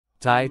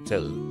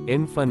Subtitle: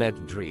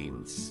 Infinite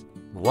Dreams.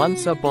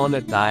 Once upon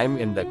a time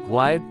in the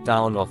quiet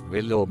town of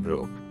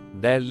Willowbrook,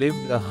 there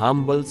lived a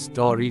humble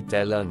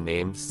storyteller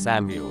named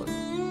Samuel.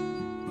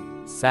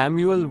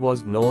 Samuel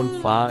was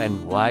known far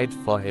and wide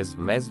for his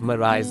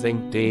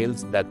mesmerizing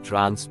tales that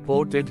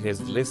transported his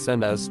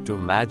listeners to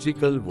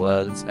magical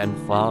worlds and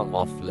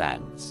far-off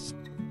lands.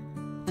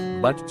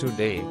 But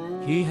today,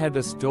 he had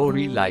a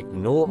story like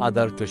no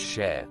other to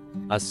share,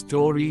 a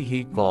story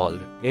he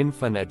called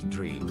Infinite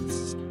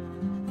Dreams.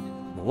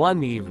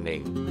 One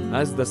evening,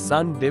 as the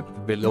sun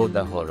dipped below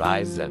the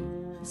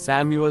horizon,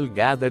 Samuel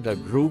gathered a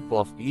group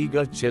of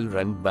eager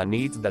children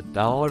beneath the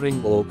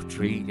towering oak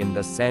tree in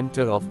the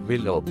center of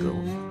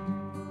Willowbrook.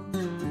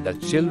 The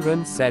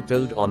children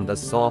settled on the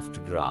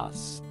soft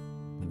grass,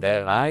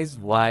 their eyes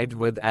wide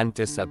with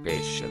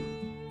anticipation.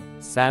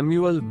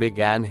 Samuel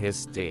began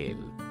his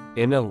tale.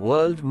 In a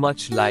world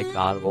much like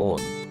our own,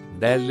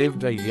 there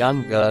lived a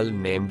young girl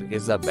named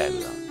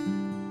Isabella.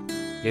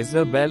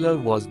 Isabella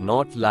was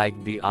not like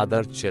the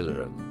other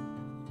children.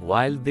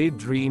 While they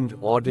dreamed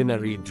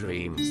ordinary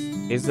dreams,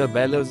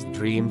 Isabella's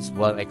dreams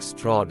were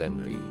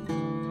extraordinary.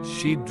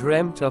 She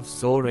dreamt of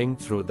soaring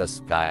through the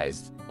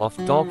skies, of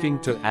talking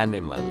to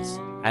animals,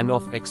 and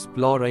of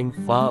exploring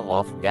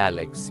far-off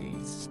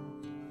galaxies.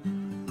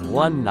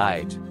 One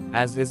night,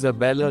 as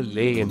Isabella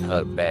lay in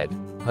her bed,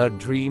 her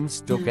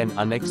dreams took an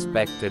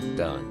unexpected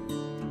turn.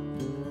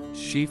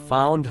 She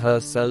found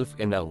herself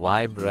in a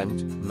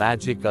vibrant,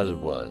 magical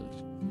world.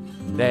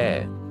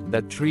 There,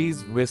 the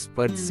trees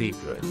whispered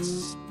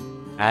secrets,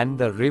 and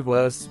the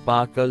rivers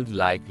sparkled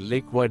like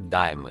liquid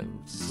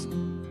diamonds.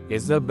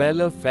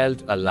 Isabella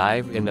felt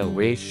alive in a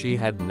way she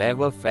had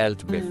never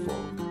felt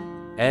before.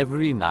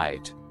 Every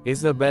night,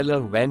 Isabella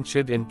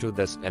ventured into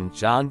this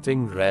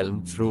enchanting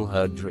realm through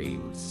her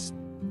dreams.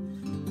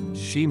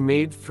 She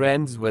made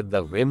friends with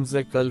the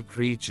whimsical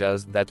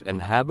creatures that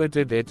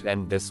inhabited it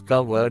and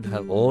discovered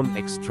her own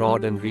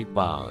extraordinary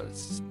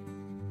powers.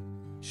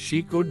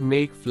 She could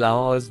make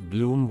flowers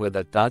bloom with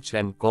a touch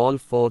and call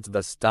forth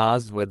the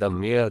stars with a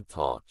mere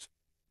thought.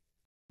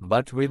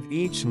 But with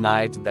each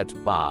night that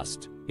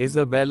passed,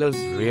 Isabella's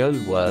real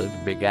world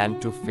began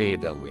to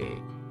fade away.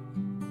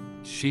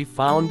 She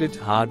found it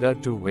harder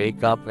to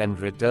wake up and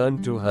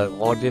return to her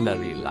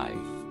ordinary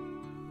life.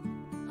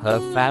 Her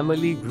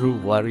family grew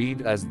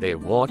worried as they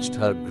watched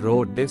her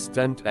grow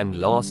distant and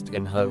lost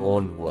in her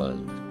own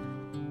world.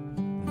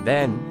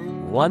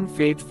 Then, one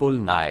fateful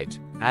night,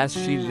 as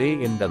she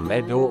lay in the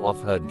meadow of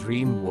her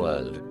dream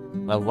world,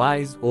 a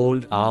wise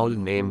old owl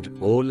named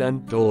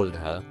Olin told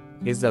her,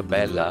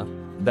 "Isabella,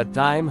 the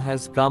time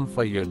has come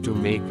for you to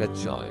make a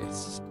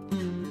choice.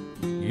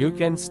 You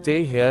can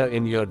stay here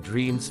in your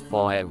dreams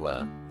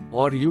forever,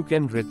 or you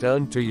can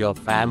return to your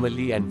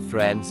family and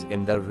friends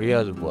in the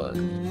real world."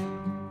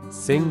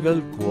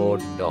 Single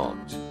quote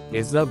dot.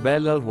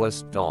 Isabella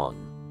was torn.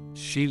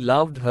 She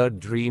loved her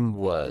dream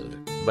world,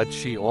 but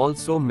she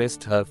also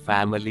missed her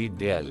family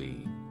dearly.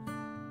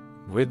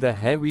 With a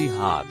heavy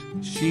heart,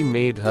 she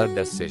made her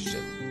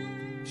decision.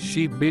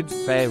 She bid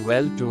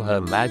farewell to her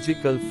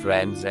magical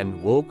friends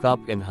and woke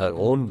up in her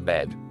own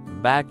bed,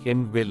 back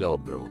in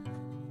Willowbrook.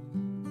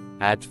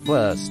 At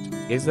first,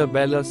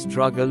 Isabella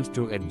struggled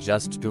to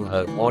adjust to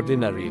her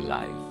ordinary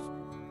life.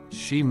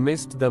 She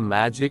missed the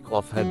magic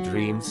of her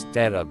dreams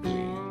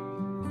terribly.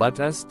 But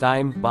as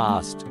time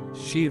passed,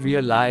 she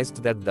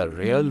realized that the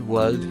real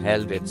world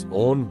held its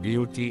own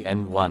beauty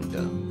and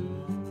wonder.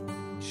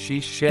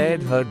 She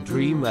shared her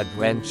dream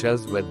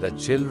adventures with the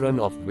children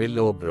of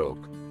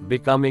Willowbrook,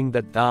 becoming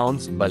the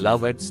town's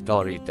beloved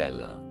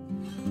storyteller.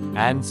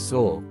 And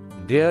so,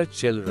 dear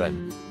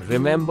children,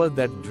 remember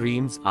that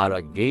dreams are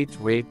a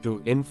gateway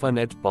to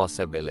infinite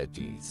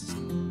possibilities.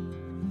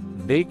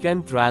 They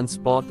can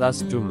transport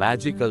us to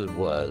magical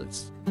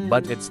worlds,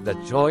 but it's the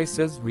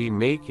choices we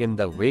make in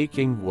the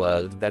waking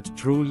world that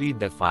truly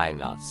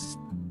define us.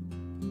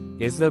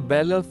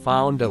 Isabella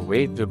found a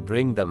way to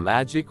bring the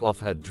magic of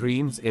her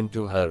dreams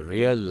into her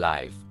real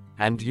life,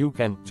 and you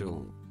can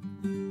too.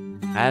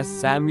 As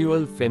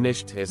Samuel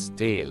finished his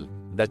tale,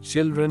 the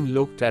children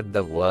looked at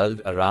the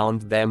world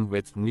around them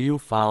with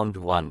newfound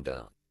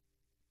wonder.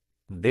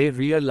 They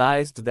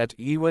realized that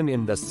even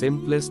in the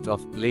simplest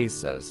of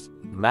places,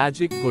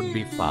 magic could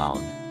be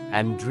found,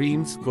 and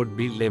dreams could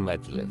be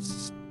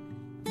limitless.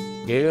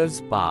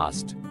 Years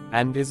passed,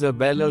 and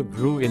Isabella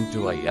grew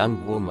into a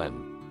young woman,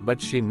 but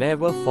she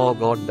never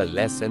forgot the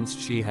lessons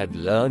she had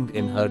learned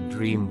in her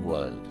dream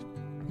world.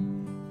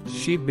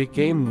 She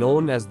became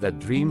known as the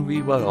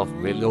Dreamweaver of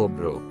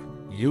Willowbrook,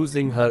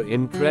 using her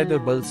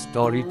incredible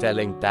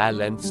storytelling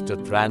talents to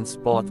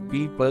transport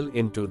people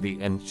into the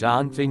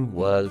enchanting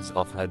worlds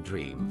of her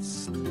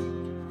dreams.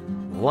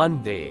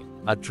 One day,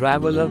 a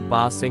traveler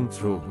passing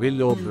through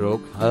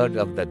Willowbrook heard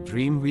of the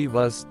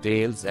Dreamweaver's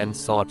tales and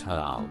sought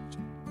her out.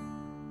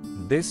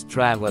 This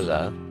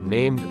traveler,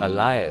 named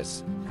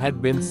Elias, had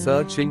been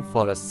searching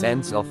for a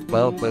sense of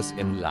purpose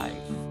in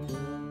life.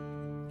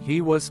 He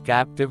was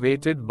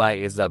captivated by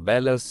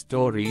Isabella's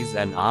stories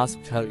and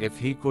asked her if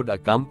he could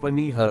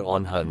accompany her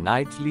on her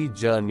nightly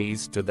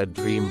journeys to the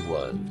dream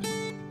world.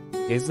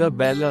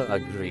 Isabella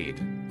agreed,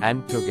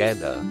 and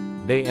together,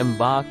 they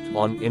embarked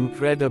on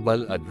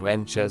incredible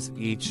adventures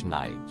each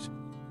night.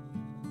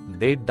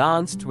 They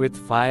danced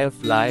with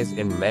fireflies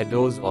in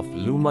meadows of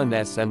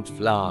luminescent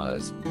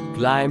flowers,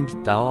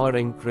 climbed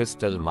towering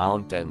crystal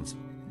mountains,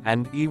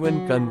 and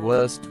even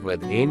conversed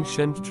with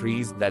ancient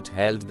trees that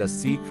held the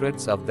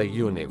secrets of the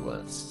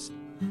universe.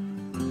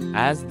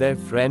 As their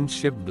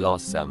friendship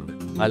blossomed,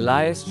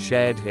 Elias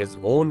shared his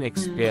own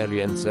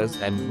experiences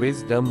and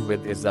wisdom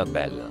with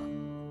Isabella.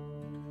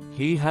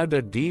 He had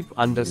a deep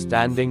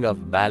understanding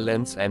of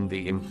balance and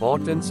the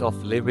importance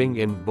of living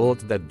in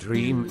both the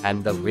dream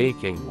and the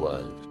waking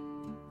world.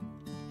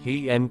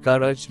 He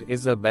encouraged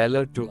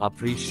Isabella to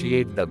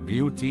appreciate the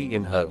beauty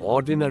in her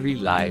ordinary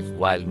life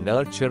while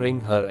nurturing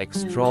her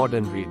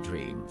extraordinary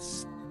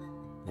dreams.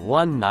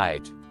 One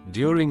night,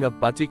 during a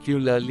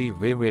particularly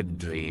vivid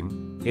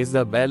dream,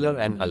 Isabella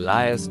and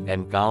Elias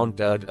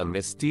encountered a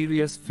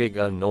mysterious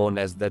figure known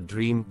as the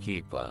Dream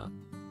Keeper.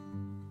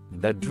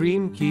 The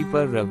Dream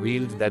Keeper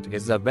revealed that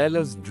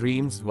Isabella's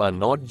dreams were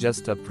not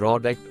just a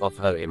product of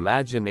her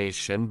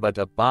imagination but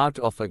a part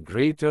of a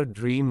greater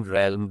dream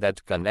realm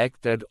that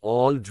connected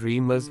all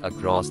dreamers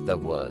across the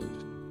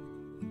world.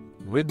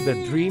 With the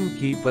Dream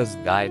Keeper's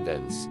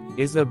guidance,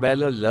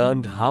 Isabella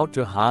learned how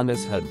to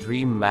harness her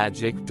dream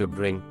magic to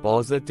bring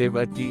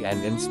positivity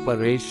and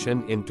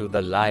inspiration into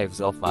the lives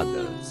of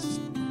others.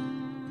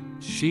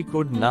 She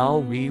could now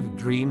weave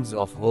dreams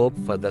of hope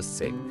for the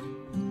sick,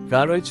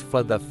 courage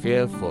for the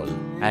fearful,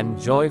 and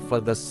joy for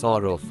the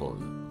sorrowful.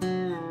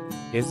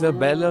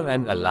 Isabella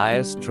and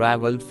Elias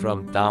traveled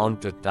from town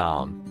to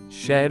town,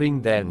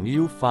 sharing their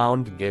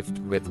newfound gift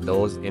with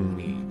those in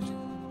need.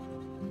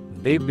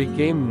 They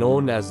became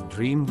known as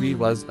dream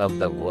weavers of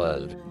the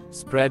world,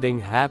 spreading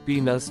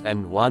happiness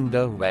and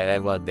wonder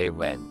wherever they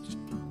went.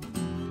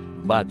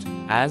 But,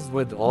 as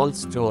with all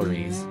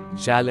stories,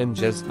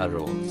 challenges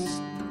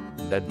arose.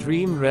 The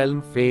dream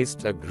realm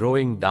faced a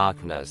growing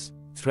darkness,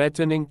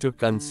 threatening to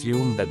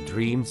consume the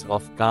dreams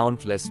of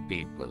countless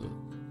people.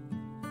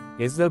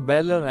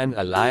 Isabella and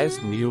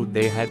Elias knew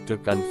they had to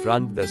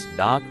confront this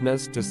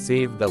darkness to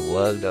save the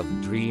world of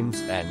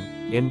dreams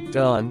and, in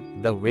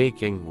turn, the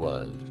waking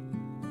world.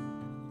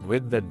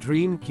 With the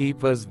Dream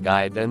Keeper's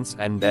guidance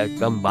and their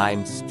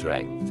combined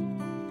strength,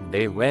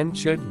 they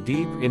ventured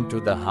deep into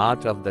the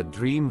heart of the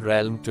dream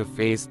realm to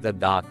face the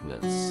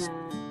darkness.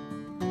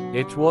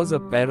 It was a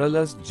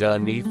perilous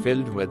journey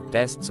filled with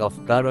tests of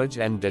courage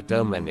and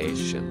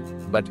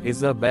determination, but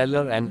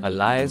Isabella and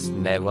Elias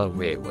never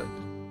wavered.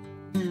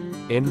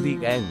 In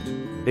the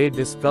end, they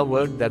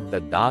discovered that the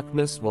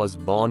darkness was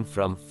born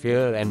from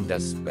fear and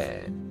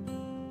despair.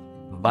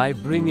 By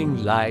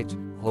bringing light,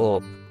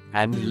 hope,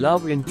 and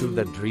love into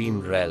the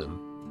dream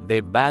realm,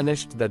 they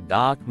banished the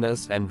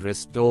darkness and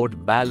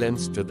restored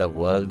balance to the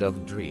world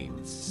of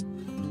dreams.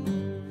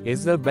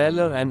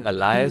 Isabella and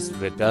Elias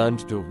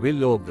returned to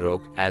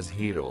Willowbrook as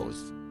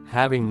heroes,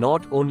 having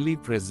not only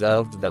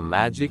preserved the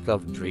magic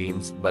of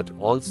dreams but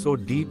also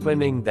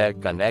deepening their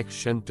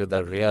connection to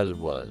the real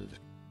world.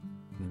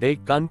 They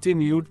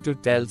continued to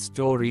tell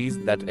stories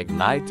that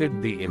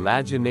ignited the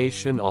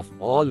imagination of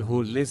all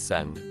who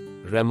listened,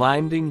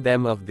 reminding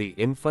them of the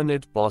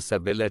infinite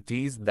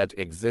possibilities that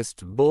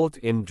exist both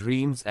in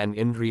dreams and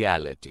in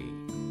reality.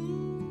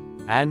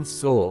 And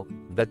so,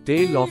 the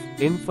tale of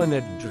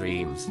infinite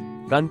dreams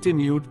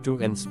continued to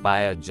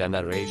inspire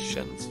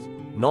generations,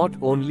 not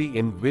only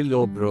in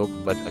Willowbrook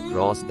but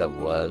across the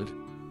world,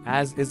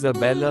 as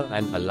Isabella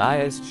and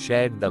Elias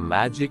shared the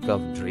magic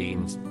of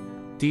dreams,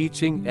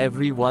 teaching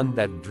everyone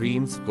that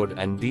dreams could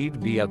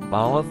indeed be a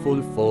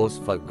powerful force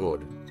for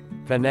good,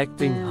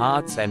 connecting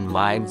hearts and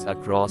minds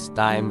across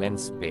time and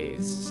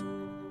space.